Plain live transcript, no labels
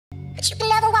But you can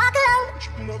never walk alone. But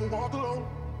you can never walk alone.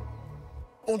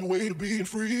 On your way to being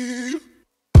free. Will you?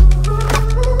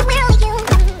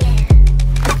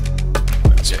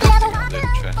 But you can never walk the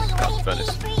alone. chest, On your way to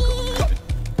furnace. being free.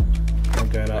 I'm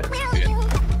going up. Will you?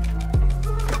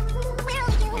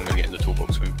 I'm gonna get in the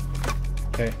toolbox room.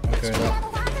 Okay, I'm going up.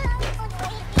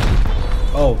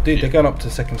 Oh, dude, they're going up to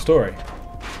the second story.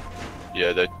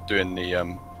 Yeah, they're doing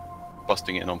the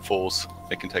busting in on 4s.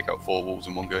 They can take out 4 walls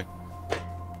in one go.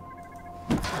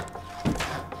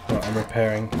 Right, I'm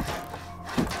repairing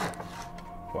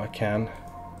what I can.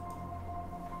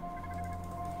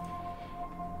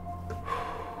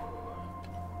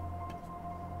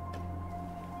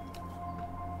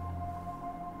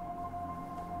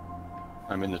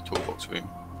 I'm in the toolbox room,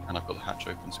 and I've got the hatch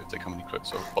open, so if they come any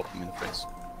closer, I'll pop them in the face.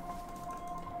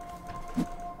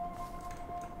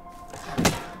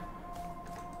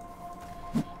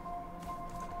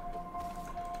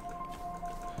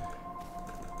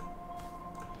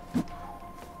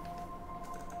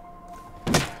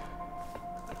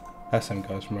 That's them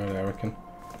guys from earlier, I reckon.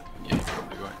 Yeah, you're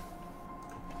probably right.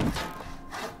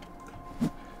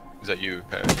 Is that you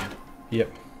repairing? Yep.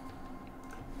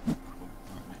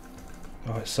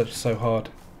 Oh, it's so hard.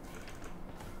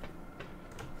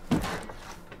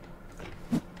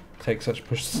 Take such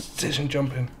precision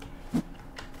jumping.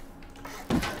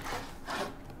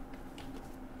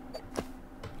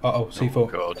 Uh-oh, C4. Oh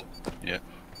god, yeah.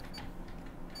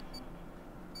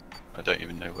 I don't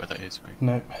even know where that is, mate.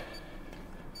 No.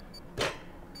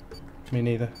 Me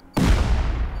neither.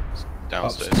 It's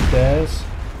downstairs. Upstairs.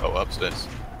 Oh, upstairs.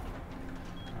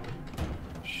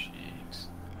 Jeez.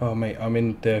 Oh mate, I'm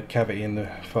in the cavity in the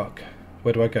fuck.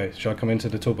 Where do I go? Shall I come into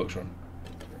the toolbox room?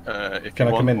 If Can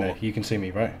you I come want in more... there? You can see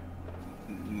me, right?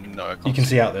 No, I can't. You can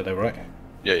see out there though, right?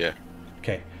 Yeah, yeah.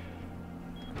 Okay.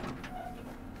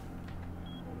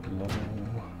 Lol.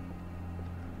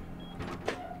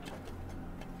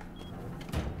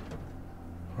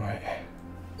 Right.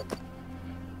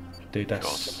 Dude,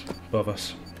 that's above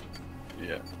us.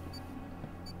 Yeah.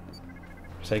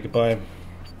 Say goodbye.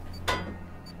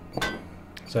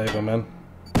 It's over, man.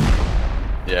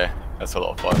 Yeah, that's a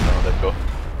lot of firepower they've got.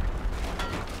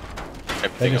 They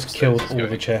Everything just upstairs killed is all going.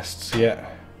 the chests, yeah.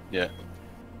 Yeah.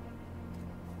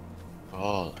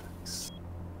 Oh,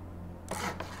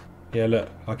 Yeah, look,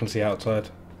 I can see outside.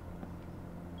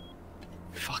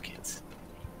 fuck it.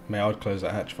 Mate, I'd close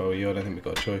that hatch for you. I don't think we've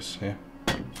got a choice, yeah.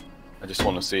 I just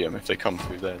want to see them if they come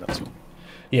through there, that's all.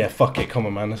 Yeah, fuck it, come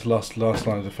on man, that's last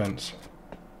line of defence.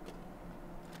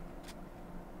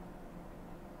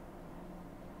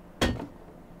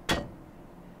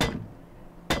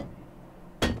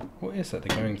 What is that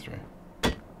they're going through?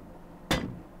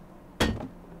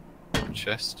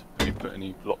 Chest? Have you put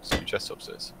any blocks in your chest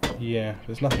upstairs? Yeah,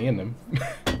 there's nothing in them.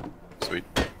 Sweet.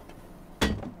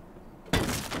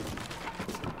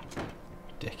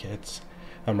 Dickheads.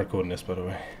 I'm recording this, by the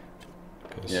way.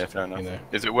 Yeah, fair enough. You know.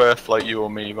 Is it worth, like, you or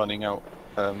me running out,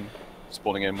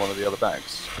 spawning in one of the other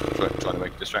bags, trying to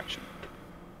make a distraction?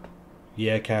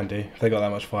 Yeah, can do. If they got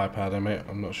that much firepower, then mate,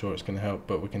 I'm not sure it's going to help,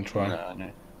 but we can try.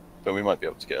 No. But we might be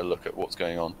able to get a look at what's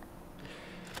going on.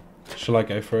 Shall I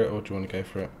go for it, or do you want to go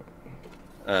for it?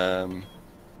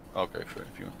 I'll go for it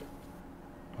if you want.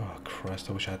 Oh Christ,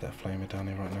 I wish I had that flamer down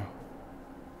here right now.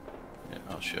 Yeah,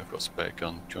 oh shit, I've got a spare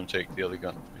gun. Do you want to take the other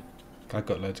gun with me? I've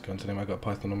got loads of guns in him, I've got a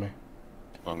python on me.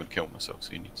 Well, I'm going to kill myself,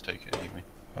 so you need to take it anyway.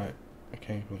 Alright,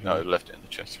 okay. Well, No, I left it in the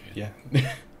chest for you.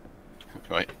 Yeah.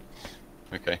 Right.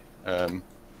 Okay. Do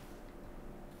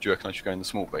you reckon I should go in the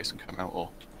small base and come out, or...?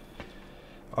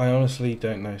 I honestly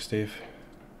don't know, Steve.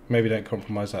 Maybe don't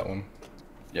compromise that one.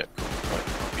 Yeah, cool. Right,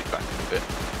 I'll be back in a bit.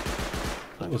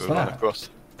 What was We'll run that? across.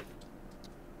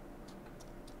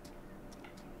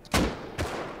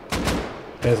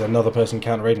 There's another person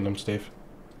counter-raiding them, Steve.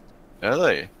 Are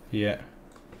they? Yeah.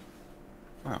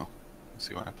 Wow. Let's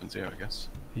see what happens here, I guess.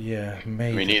 Yeah, I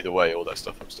maybe. mean, either way, all that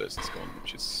stuff upstairs is gone,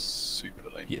 which is super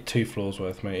lame. Yeah, 2 floors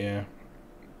worth, mate, yeah.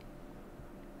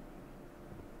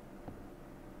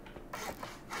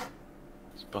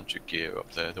 There's a bunch of gear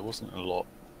up there. There wasn't a lot.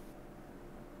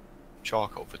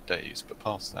 Charcoal for days, but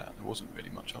past that, there wasn't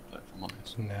really much up there, if I'm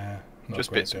honest. Nah, not Just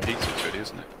a great bits and deal. pieces, really,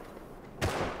 isn't it?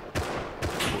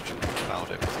 Unfortunately, we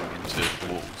plowed everything into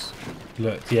the walls.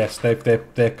 Look, yes,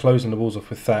 they're closing the walls off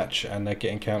with thatch and they're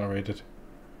getting counter-raided.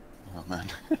 Oh man.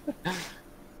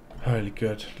 Holy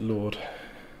good lord.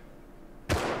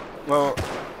 Well,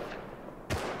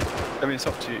 I mean, it's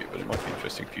up to you, but it might be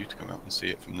interesting for you to come out and see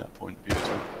it from that point of view as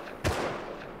well.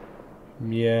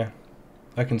 Yeah,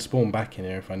 I can spawn back in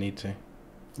here if I need to.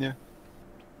 Yeah.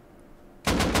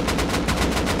 Because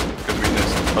I mean,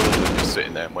 there's other than just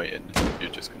sitting there and waiting. You're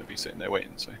just going to be sitting there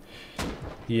waiting, so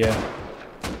Yeah.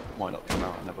 why not come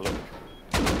out and have a look?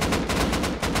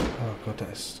 Oh god,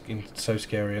 that's so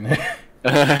scary, isn't it?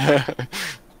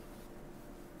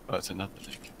 Oh, that's another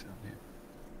naked down here.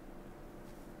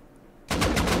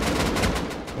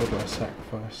 What do I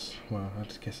sacrifice? Well, I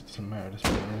just guess it doesn't matter at this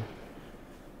point, really.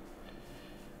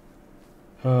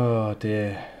 Oh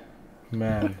dear.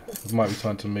 Man, it might be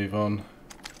time to move on.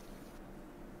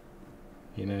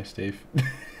 You know, Steve.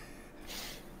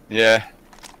 Yeah.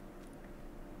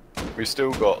 We've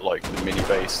still got like the mini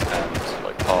base and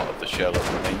like part of the shell of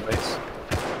the main base.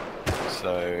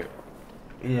 So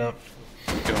Yeah.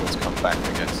 we can always come back,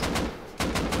 I guess.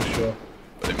 For sure.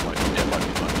 But it might be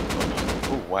time to.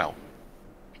 Oh wow.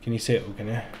 Can you see it all, can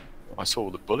you? I saw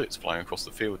the bullets flying across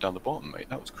the field down the bottom, mate.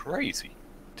 That was crazy.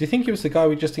 Do you think it was the guy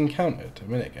we just encountered a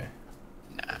minute ago?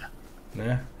 Nah.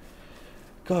 Nah.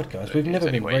 God, guys, we've never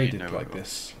been raided like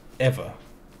this. Ever.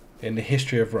 In the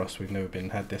history of Rust, we've never been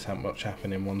had this much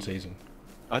happen in one season.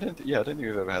 I don't think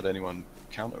we've ever had anyone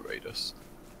counter raid us.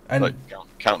 And Like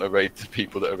counter raid the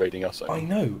people that are raiding us. I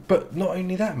know, but not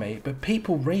only that, mate, but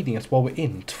people raiding us while we're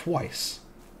in twice.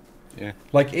 Yeah.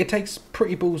 Like, it takes a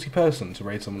pretty ballsy person to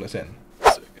raid someone that's in.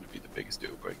 That's going to be the biggest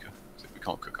deal breaker. 'Cause if we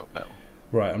can't cook up metal.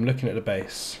 Right, I'm looking at the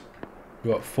base.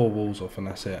 We've got 4 walls off and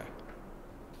that's it.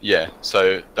 Yeah,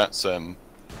 so that's sort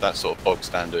of bog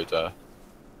standard.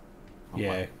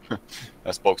 Yeah.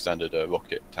 That's bog standard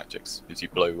rocket tactics. Is you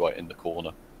blow right in the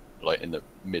corner, like in the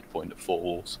midpoint of 4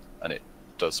 walls, and it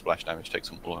does splash damage, takes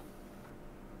them all out.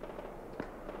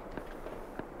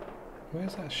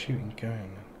 Where's that shooting going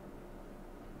then?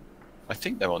 I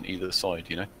think they're on either side,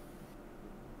 you know,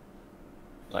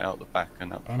 like out the back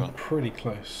and out the I'm front. pretty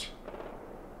close.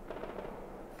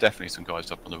 Definitely some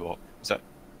guys up on the rock. Is that?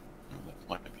 Oh, that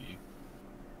might be you.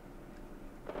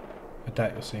 I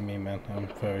doubt you'll see me, man. I'm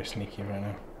very sneaky right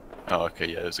now. Oh, okay,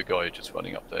 yeah. There's a guy just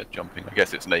running up there, jumping. I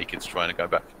guess it's nakeds trying to go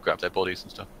back, grab their bodies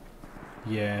and stuff.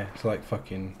 Yeah, it's like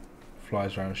fucking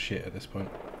flies around shit at this point.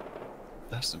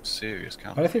 That's some serious I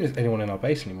counter. don't think there's anyone in our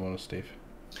base anymore, Steve.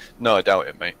 No, I doubt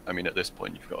it, mate. I mean, at this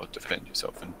point, you've got to defend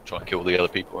yourself and try and kill the other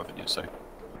people, haven't you? So.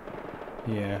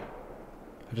 Yeah.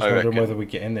 I just I wondering reckon- whether we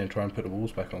get in there and try and put the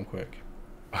walls back on quick.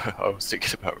 I was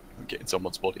thinking about getting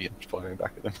someone's body and firing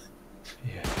back at them.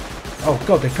 Yeah. Oh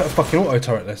god, they put a fucking auto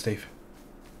turret there, Steve.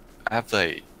 Have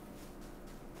they?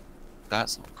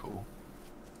 That's not cool.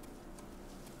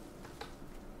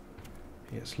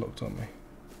 Yeah, it's locked on me.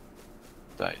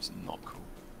 That is not cool.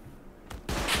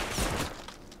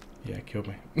 Yeah, it killed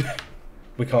me.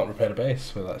 We can't repair the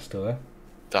base, but that's still there.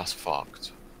 That's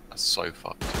fucked. That's so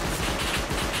fucked.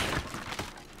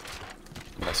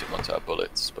 Unless it runs out of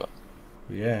bullets, but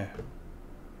Yeah.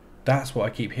 That's what I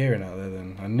keep hearing out there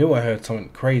then. I knew I heard something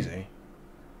crazy.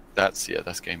 that's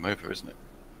game over, isn't it?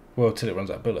 Well, till it runs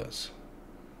out of bullets.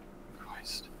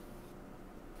 Christ.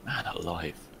 Man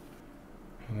alive.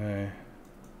 I know.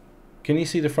 Can you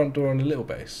see the front door on the little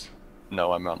base?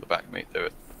 No, I'm round the back, mate. There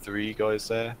are 3 guys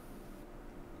there.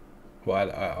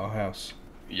 Well, at our house.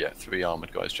 Yeah, 3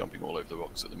 armoured guys jumping all over the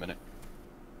rocks at the minute.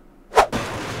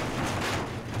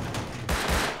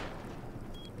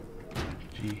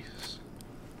 Jesus.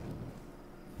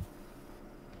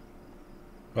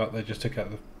 Well, they just took out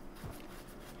the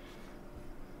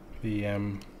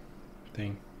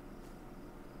thing.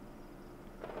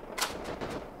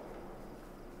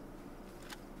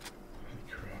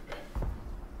 Crap.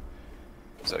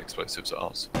 Is that explosives at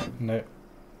ours? No.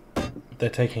 They're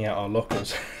taking out our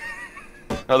lockers.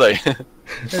 Are they?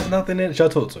 There's nothing in it.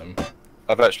 Should I talk to him?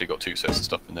 I've actually got 2 sets of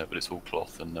stuff in there, but it's all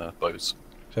cloth and bows.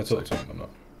 Should I talk to him or not?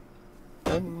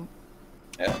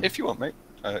 Yeah, if you want, mate.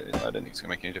 I don't think it's going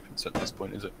to make any difference at this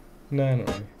point, is it? No, not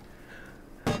really.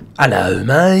 Hello,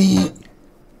 mate.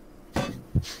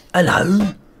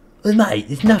 Hello? Well, mate,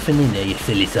 there's nothing in there, you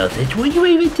silly sausage. What are you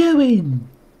even doing?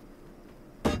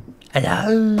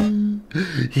 Hello?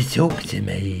 Just talk to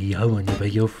me. I want to be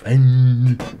your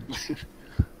friend.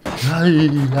 Hey.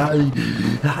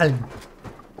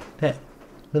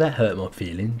 That hurt my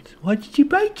feelings. Why did you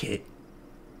break it?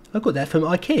 I got that from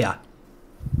IKEA.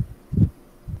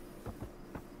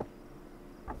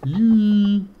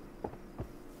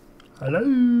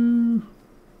 Hello?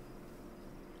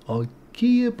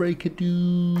 IKEA breaker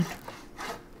dude.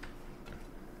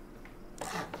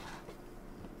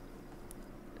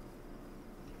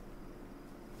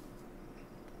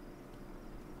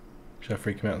 Should I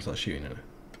freak him out and start shooting at him?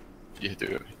 Yeah, do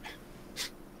it.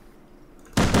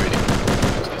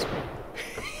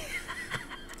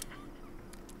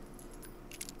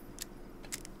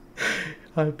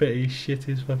 I bet he shit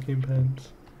his fucking pants.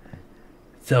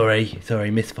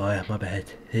 Sorry, misfire, my bad.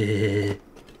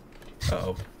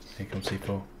 Uh-oh, here comes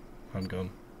C4. I'm gone.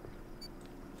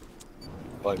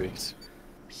 Bye, Rhys.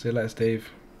 See you later, Steve.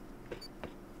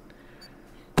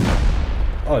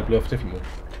 Oh, I blew off a different one.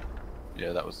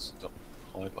 Yeah, that was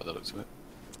high by the looks of it.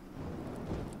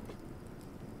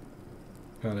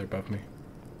 Oh, they're above me.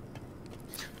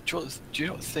 Do you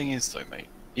know what the thing is, though, mate?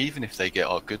 Even if they get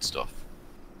our good stuff,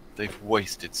 they've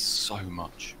wasted so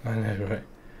much. I know, right?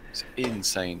 It's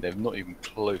insane. They're not even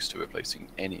close to replacing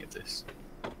any of this.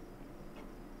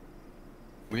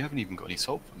 We haven't even got any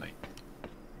sulfur, mate.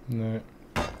 No.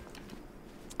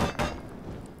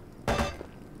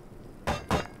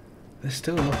 They're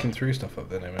still knocking through stuff up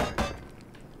there, no mate.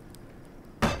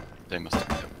 They must have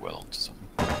been well onto something.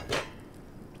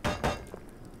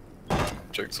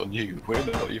 Joke's on you. We're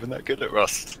not even that good at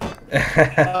Rust.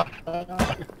 I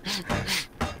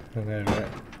know, right?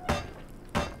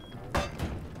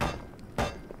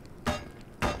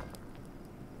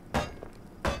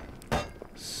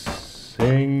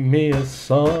 Sing me a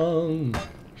song,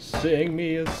 sing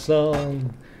me a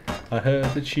song. I heard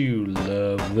that you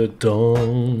love the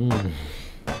dawn.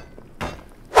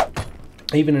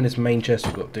 Even in its main chest,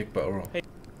 we've got dig butter roll. Hey,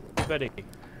 buddy.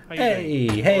 How you Hey,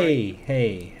 doing? hey,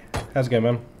 hey. How's it going,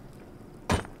 man?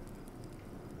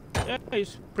 Yeah,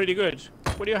 it's pretty good.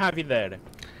 What do you have in there?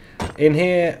 In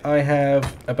here, I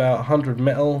have about 100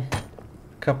 metal,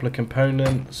 a couple of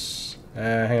components.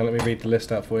 Hang on, let me read the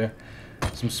list out for you.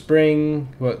 Some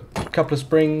spring, a couple of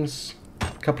springs, a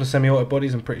couple of semi-auto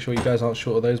bodies. I'm pretty sure you guys aren't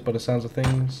short of those by the sounds of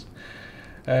things.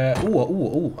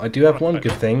 Ooh, I do have one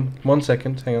good thing. 1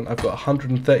 second, hang on. I've got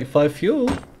 135 fuel.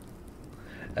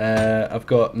 I've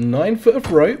got 9 foot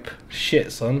of rope.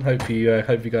 Shit, son. Hope you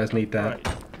guys need that.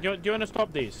 Right. Do you want to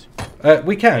stop this?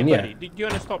 We can, Hey, yeah. buddy, do you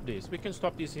want to stop this? We can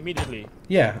stop this immediately.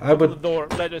 Yeah, I Open the would. door.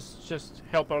 Let us just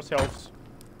help ourselves.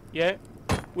 Yeah,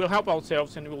 we'll help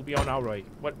ourselves and we'll be on our way.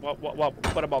 What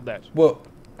about that? Well,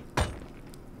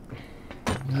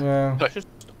 Just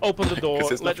open the door. 'Cause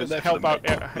there's Let nothing us there for help them, mate.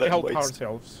 Let them help waste.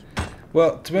 ourselves.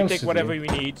 well, to be We honest take with whatever you, we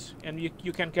need, and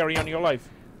you can carry on your life.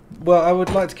 well, I would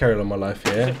like to carry on my life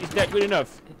here. Is that good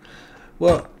enough?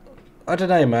 Well, I don't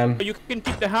know, man. You can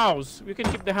keep the house. We can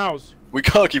keep the house. We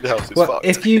can't keep the house. It's Well, fucked.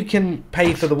 if you can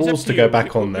pay for the It's up walls to to go you.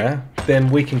 back on there, then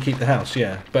we can keep the house,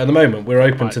 yeah. But at the moment, we're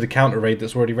open Right. to the counter raid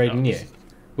that's already raiding No. you.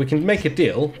 We can make a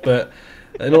deal, but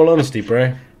in all honesty,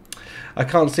 bro, I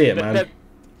can't see it, man.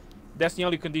 That's the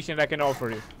only condition I can offer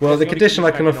you. Well, That's the only condition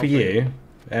I can offer you. you,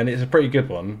 and it's a pretty good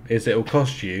one, is it will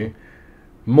cost you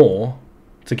more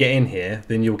to get in here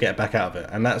than you'll get back out of it.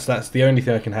 And that's the only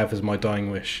thing I can have as my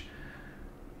dying wish.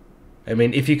 I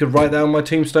mean, if you could write that on my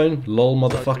tombstone, lol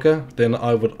motherfucker, then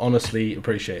I would honestly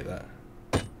appreciate that.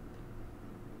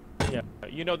 Yeah,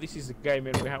 you know this is a game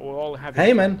and we're all having.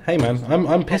 Hey man, I'm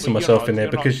pissing you're myself not, in there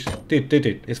you're not. because,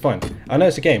 dude, it's fine. I know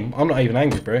it's a game. I'm not even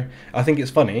angry, bro. I think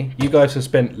it's funny. You guys have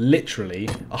spent literally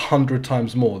 100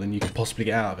 times more than you could possibly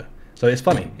get out of it. So it's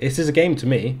funny. This is a game to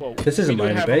me. Well, This isn't we my do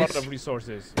only have a lot base. of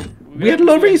resources. We had a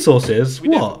lot of resources. We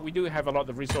do- What? We do have a lot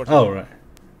of resources. Oh right,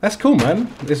 that's cool,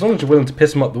 man. As long as you're willing to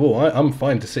piss them up the wall, I'm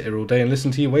fine to sit here all day and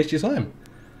listen to you waste your time.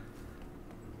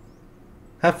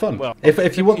 Have fun. Well,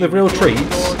 If you want the real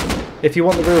treats, if you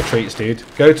want the real treats, dude,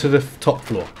 go to the top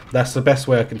floor. That's the best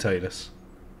way I can tell you this.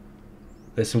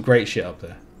 There's some great shit up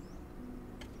there.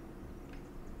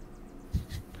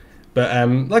 But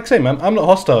like I say, man, I'm not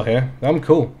hostile here. I'm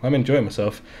cool. I'm enjoying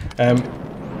myself.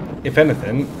 If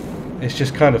anything, it's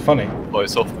just kind of funny. Oh,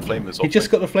 it's off. The flame is off. You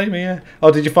just mate. got the flamer, yeah.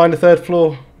 Oh, did you find the third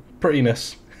floor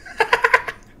prettiness?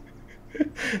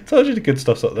 Told you the good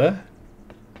stuff's up there.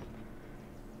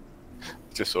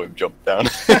 Just saw him jump down.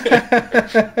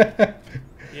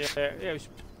 Yeah, it was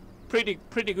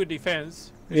pretty good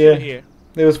defense. Yeah. Here.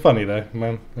 It was funny though,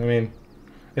 man. I mean,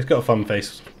 it's got a fun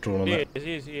face drawn on it. It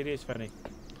is funny.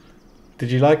 Did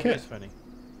you like It it? is funny.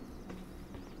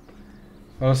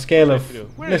 On a scale of,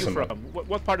 Where listen, are you from?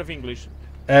 What part of English?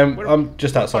 I'm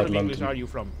just What part outside of English are London. you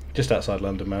from? Just outside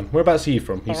London, man. Whereabouts are you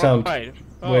from? You sound Alright.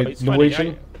 Oh, wait, it's funny.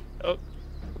 Norwegian.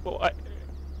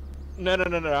 No.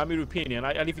 I'm European.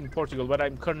 I live in Portugal, but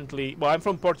I'm currently. Well, I'm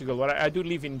from Portugal, but I do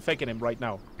live in Fakenham right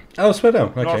now. Oh, swear down.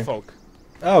 Okay. Norfolk.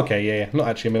 Oh, okay, yeah. Not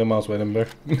actually a million miles away, then, bro.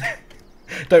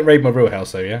 Don't raid my real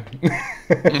house, though, yeah.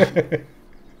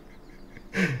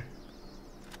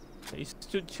 It's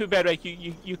too bad, like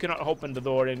you cannot open the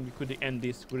door, and we could end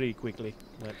this really quickly.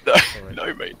 But No, that's all right.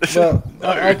 no, mate. Well, No.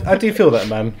 I do feel that,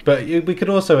 man. But we could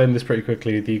also end this pretty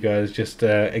quickly with you guys just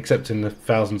accepting the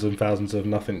thousands and thousands of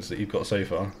nothings that you've got so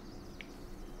far.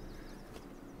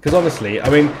 Because honestly, I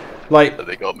mean, Like, that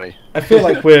they got me. I feel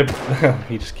like we're.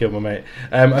 You just killed my mate.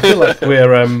 I feel like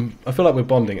we're. I feel like we're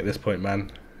bonding at this point,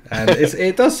 man. And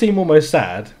it does seem almost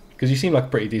sad because you seem like a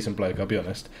pretty decent bloke. I'll be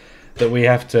honest. That we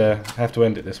have to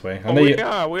end it this way. I know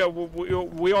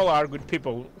we all are good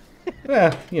people.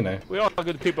 Yeah, you know. We all are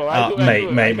good people.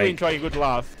 Mate. I enjoy a good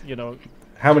laugh, you know.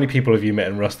 How many people have you met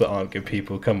in Rust that aren't good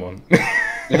people? Come on.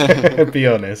 Be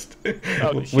honest.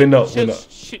 We're not.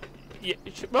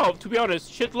 Well, to be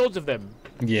honest, shitloads of them.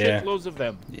 Yeah. Shitloads of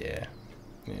them. Yeah.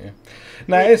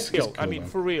 No, it's cool, I mean, man.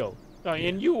 for real.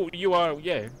 And you are,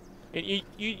 yeah. And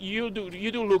you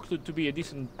do look to be a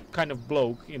decent kind of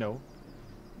bloke, you know.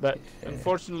 But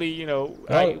unfortunately, you know,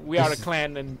 we are a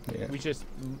clan, and we just.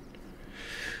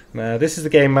 Nah, this is the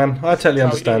game, man. I totally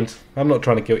understand. I'm not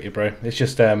trying to guilt you, bro. It's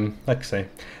just, like I say.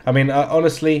 I mean,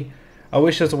 honestly, I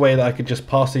wish there's a way that I could just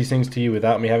pass these things to you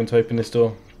without me having to open this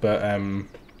door. But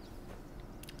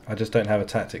I just don't have a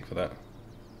tactic for that.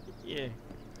 Yeah.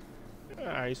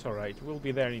 It's alright. We'll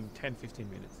be there in 10-15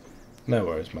 minutes. No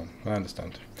worries, man. I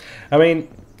understand. I mean,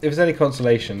 if there's any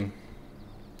consolation,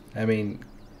 I mean,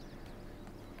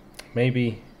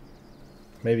 maybe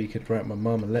you could write my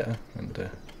mum a letter and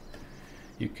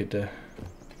you could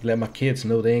let my kids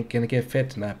know they ain't gonna get fed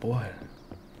tonight, boy.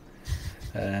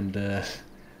 And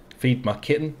feed my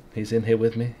kitten. He's in here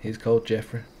with me. He's called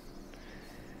Jeffrey.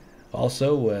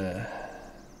 Also,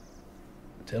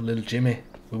 tell little Jimmy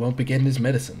we won't be getting his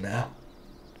medicine now.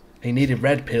 He needed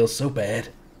red pills so bad.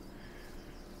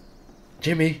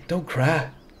 Jimmy, don't cry.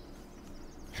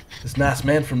 This nice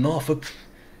man from Norfolk,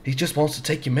 he just wants to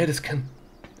take your medicine.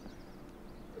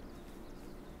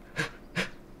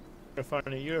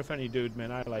 You're a funny dude,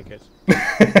 man. I like it.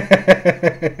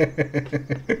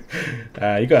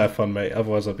 You gotta have fun, mate.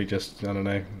 Otherwise, I'll be just, I don't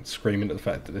know, screaming at the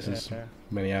fact that this is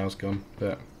many hours gone.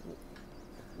 But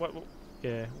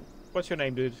Yeah. What's your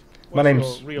name, dude? My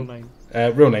name's your real name.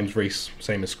 Real name's Rhys,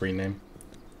 same as screen name.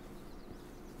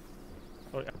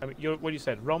 I mean, what you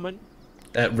said, Roman?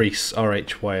 Rhys,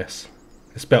 R-H-Y-S.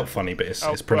 It's spelled funny, but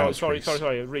it's pronounced sorry, Rhys.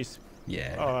 sorry, Rhys.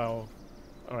 Yeah. Oh,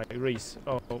 all right, Rhys.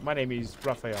 Oh, my name is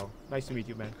Raphael. Nice to meet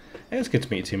you, man. Yeah, it's good to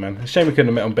meet you too, man. It's a shame we couldn't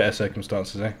have met on better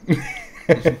circumstances, eh?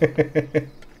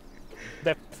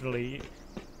 Definitely.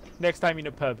 Next time in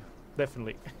a pub,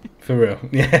 definitely. For real.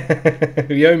 Yeah.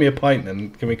 You owe me a pint,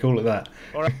 then. Can we call it that?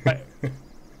 All right.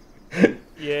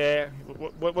 Yeah.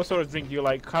 What sort of drink do you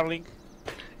like? Carling?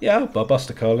 Yeah, I'll bust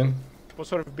a Carlin. What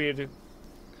sort of beer?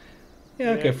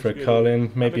 Yeah, I'll go for a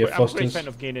Carlin, maybe a Foster's. I'm a great fan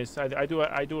of Guinness. I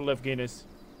do love Guinness.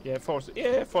 Yeah, Foster.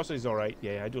 Yeah, Foster is alright.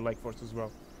 Yeah, I do like Foster as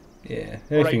well. Yeah.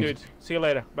 Alright, dude. See you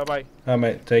later. Bye bye. Alright,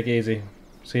 mate. Take it easy.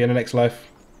 See you in the next life.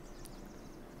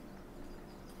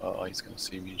 Oh, he's gonna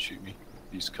see me and shoot me.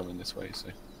 He's coming this way, so.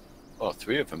 Oh,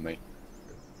 3 of them, mate.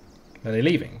 Are they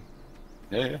leaving?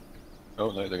 Yeah. Oh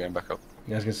no, they're going back up.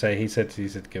 Yeah, I was gonna say he said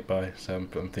goodbye, so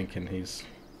I'm thinking he's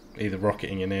either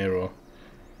rocketing in here or.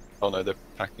 Oh no, they're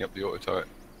packing up the auto turret.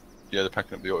 Yeah, they're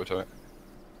packing up the auto turret.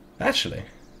 Actually.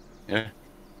 Yeah.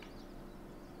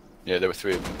 Yeah, there were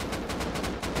 3 of them.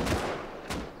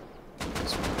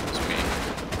 It's me.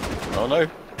 Oh no!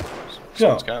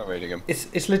 Someone's counter-raiding him.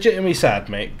 It's legitimately sad,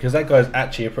 mate, because that guy's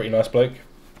actually a pretty nice bloke.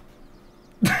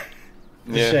 It's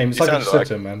a shame. It's like I just said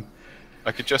to him, man.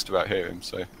 I could just about hear him,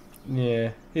 so.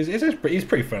 Yeah, he's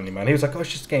pretty friendly, man. He was like, "Oh,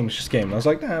 it's just a game, it's just a game." And I was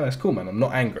like, "Nah, that's cool, man. I'm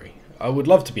not angry. I would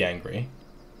love to be angry."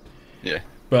 Yeah.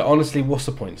 But honestly, what's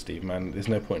the point, Steve, man? There's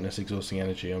no point in us exhausting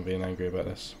energy on being angry about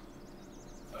this.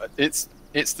 It's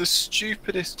the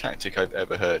stupidest tactic I've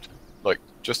ever heard. Like,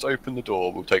 just open the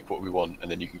door, we'll take what we want, and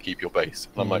then you can keep your base.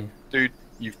 And I'm like, dude,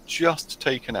 you've just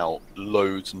taken out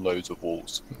loads and loads of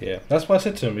walls. Yeah, that's why I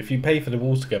said to him, if you pay for the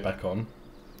walls to go back on,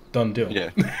 done deal. Yeah.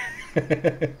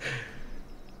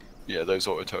 Yeah, those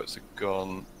auto turrets are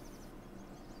gone.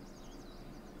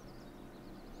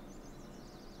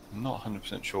 I'm not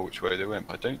 100% sure which way they went,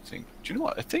 but I don't think... Do you know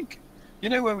what? I think... You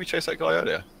know when we chased that guy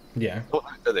earlier? Yeah. Oh,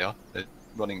 there they are. They're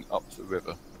running up the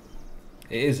river.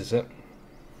 It is it?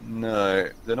 No,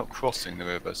 they're not crossing the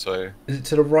river, so... Is it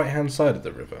to the right-hand side of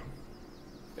the river?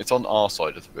 It's on our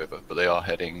side of the river, but they are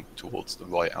heading towards the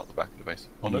right out the back of the base.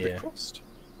 Oh no, they crossed.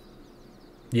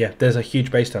 Yeah, there's a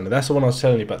huge base down there. That's the one I was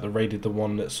telling you about, that raided the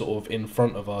one that's sort of in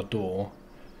front of our door.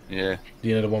 Yeah.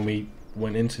 You know, the one we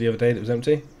went into the other day that was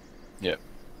empty? Yeah.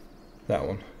 That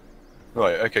one.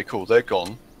 Right, okay, cool. They're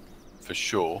gone, for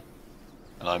sure.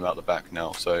 And I'm out the back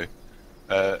now, so...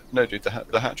 no, dude,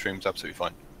 the hatch room's absolutely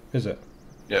fine. Is it?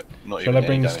 Yep, not Shall even I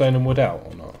bring the stone and wood out,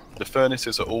 or not? The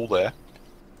furnaces are all there.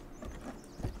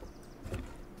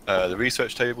 The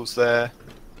research table's there.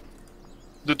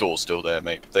 The door's still there,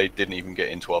 mate. They didn't even get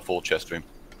into our 4 chest room.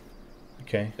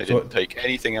 Okay. They So didn't take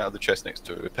anything out of the chest next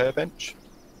to a repair bench.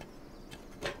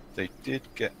 They did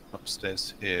get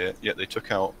upstairs here. Yeah, they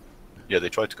took out... Yeah, they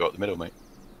tried to go out the middle, mate.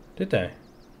 did they?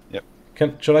 Yep.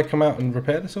 Shall I come out and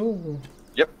repair this all?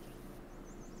 Yep.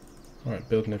 Alright,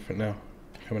 building everything now.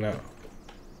 Coming out.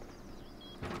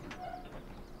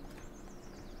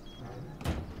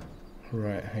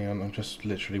 Right, hang on, I'm just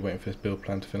literally waiting for this build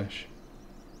plan to finish.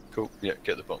 Cool. Yeah,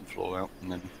 get the bottom floor out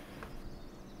and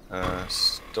then...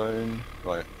 stone...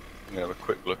 Right, I'm going to have a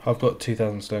quick look. I've got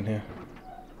 2,000 stone here.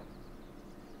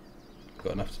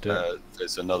 Got enough to do it.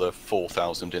 There's another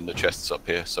 4,000 in the chests up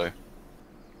here, so...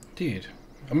 Dude,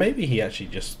 maybe he actually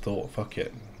just thought, fuck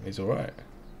it, he's alright.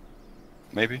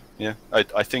 Maybe, yeah.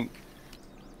 I think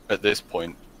at this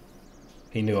point...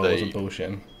 He knew I wasn't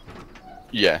bullshitting.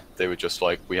 Yeah, they were just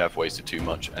like, we have wasted too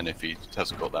much, and if he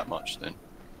hasn't got that much, then...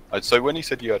 So when he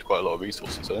said you had quite a lot of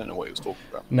resources, I don't know what he was talking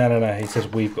about. No, he says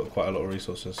we've got quite a lot of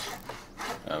resources.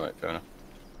 Oh, right, fair enough.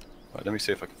 Right, let me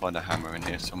see if I can find a hammer in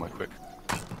here somewhere quick.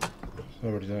 I've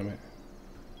already done it, mate.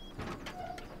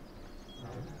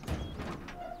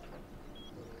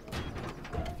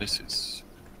 This is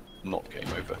not game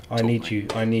over. I need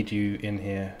you in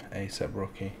here ASAP,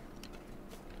 Rocky.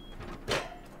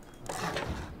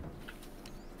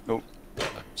 Oh,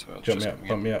 sorry, I'll Jump just me up,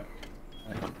 bump me up.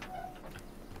 Hang on.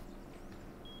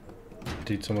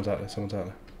 Dude, someone's out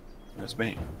there. That's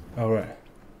me. Oh, right.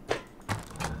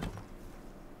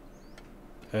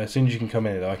 As soon as you can come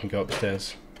in, I can go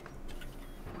upstairs.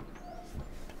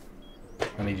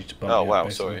 I need you to bump Oh me wow, up,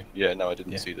 basically. sorry. Yeah, no, I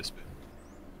didn't Yeah. see this bit.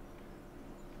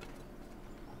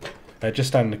 Just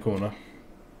stand in the corner,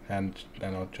 and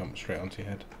I'll jump straight onto your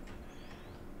head.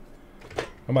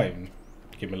 I might even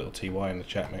give him a little TY in the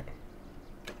chat, mate.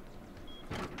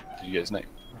 Did you get his name?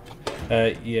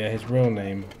 Yeah, his real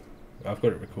name, I've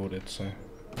got it recorded, so...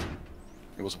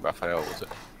 It wasn't Raphael, was it?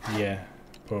 Yeah,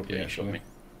 probably Yeah, you shot actually. me.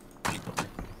 You got me.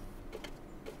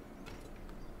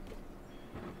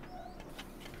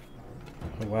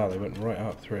 Oh wow, they went right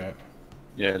up through it.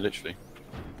 Yeah, literally.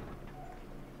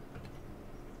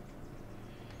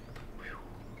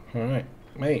 Alright,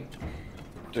 mate,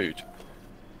 Dude.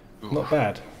 Ooh, not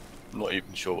bad. I'm not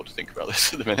even sure what to think about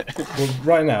this at the minute. Well,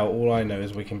 right now, all I know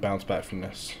is we can bounce back from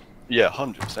this. Yeah,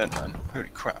 100%, man. Holy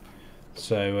crap.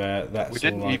 So that's We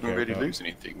didn't all I even care really about. lose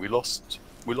anything. We lost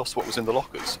what was in the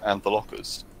lockers, and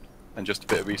just a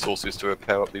bit of resources to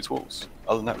repair up these walls.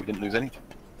 Other than that, we didn't lose anything.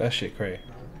 That shit crazy.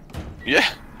 Yeah.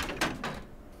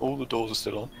 All the doors are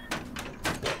still on.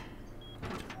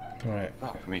 Alright,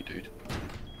 Oh, for me, dude.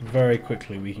 very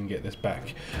quickly we can get this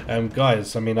back.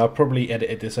 Guys, I mean, I'll probably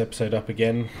edited this episode up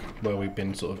again, where we've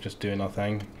been sort of just doing our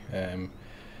thing.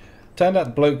 Turned out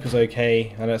the bloke was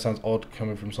okay. I know it sounds odd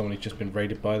coming from someone who's just been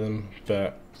raided by them,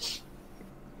 but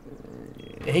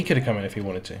he could have come in if he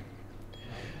wanted to.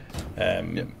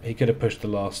 Yep. He could have pushed the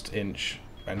last inch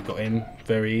and got in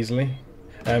very easily.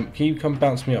 Can you come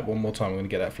bounce me up one more time? I'm going to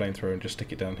get that flamethrower and just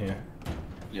stick it down here.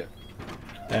 Yeah.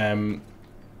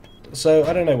 So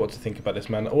I don't know what to think about this,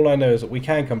 man. All I know is that we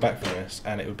can come back from this,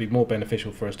 and it would be more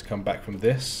beneficial for us to come back from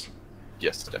this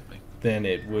Yes, definitely. than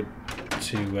it would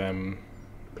to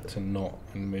not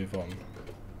and move on.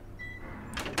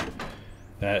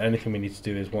 Only thing we need to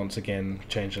do is once again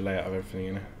change the layout of everything,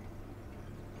 you know.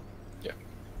 Yeah.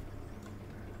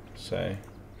 So I'm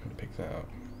gonna pick that up.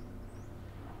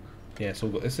 Yeah, it's all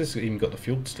got. This has even got the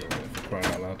fuel still in it, for crying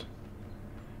out loud.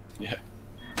 Yeah.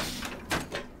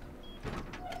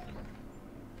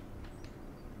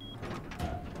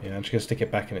 Yeah, I'm just gonna stick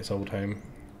it back in its old home.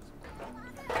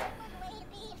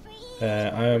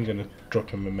 I am gonna drop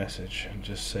him a message and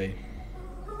just say,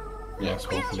 Yeah, nice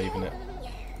one for leaving it.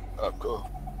 I've got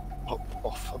to hop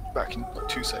off. I'm back in like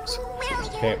 2 secs.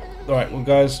 Okay, alright, well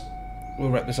guys, we'll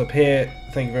wrap this up here.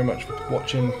 Thank you very much for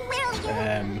watching.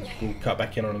 We'll cut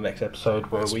back in on the next episode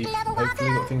where we've hopefully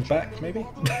got things back, maybe?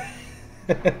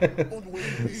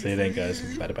 See you then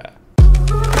guys, bye bye.